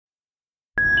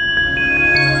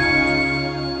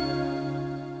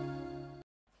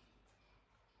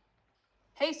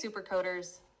Hey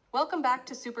Supercoders! Welcome back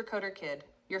to Supercoder Kid,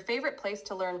 your favorite place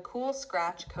to learn cool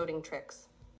Scratch coding tricks.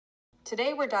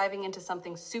 Today we're diving into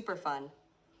something super fun,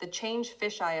 the Change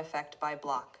Fisheye effect by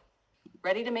Block.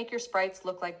 Ready to make your sprites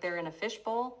look like they're in a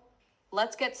fishbowl?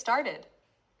 Let's get started!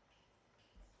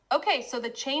 Okay, so the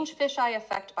Change Fisheye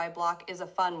effect by Block is a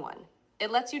fun one. It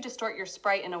lets you distort your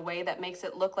sprite in a way that makes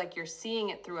it look like you're seeing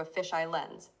it through a fisheye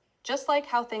lens, just like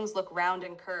how things look round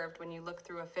and curved when you look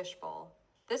through a fishbowl.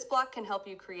 This block can help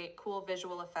you create cool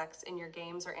visual effects in your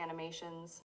games or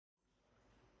animations.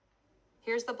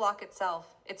 Here's the block itself.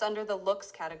 It's under the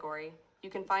Looks category. You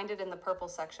can find it in the purple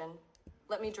section.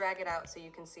 Let me drag it out so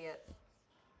you can see it.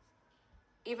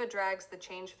 Eva drags the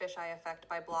Change Fisheye effect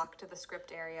by Block to the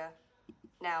script area.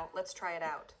 Now, let's try it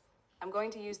out. I'm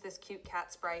going to use this cute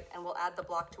cat sprite and we'll add the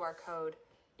block to our code.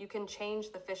 You can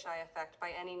change the fisheye effect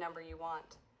by any number you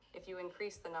want. If you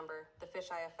increase the number, the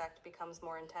fisheye effect becomes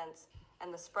more intense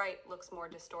and the sprite looks more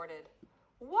distorted.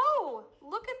 Whoa,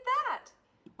 look at that!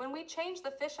 When we change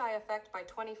the fisheye effect by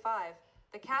 25,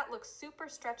 the cat looks super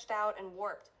stretched out and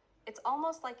warped. It's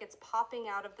almost like it's popping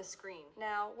out of the screen.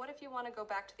 Now, what if you want to go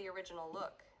back to the original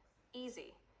look?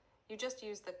 Easy. You just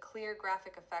use the Clear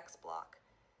Graphic Effects block.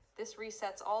 This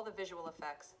resets all the visual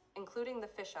effects, including the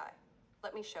fisheye.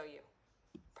 Let me show you.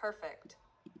 Perfect.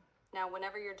 Now,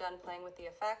 whenever you're done playing with the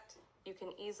effect, you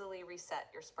can easily reset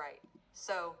your sprite.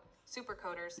 So,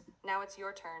 Supercoders, now it's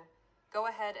your turn. Go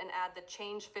ahead and add the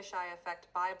Change Fisheye effect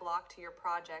by Block to your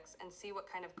projects and see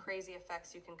what kind of crazy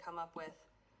effects you can come up with.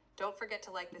 Don't forget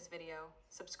to like this video,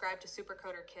 subscribe to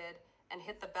Supercoder Kid, and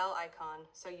hit the bell icon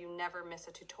so you never miss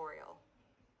a tutorial.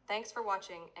 Thanks for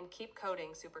watching and keep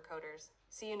coding, Supercoders.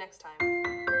 See you next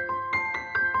time.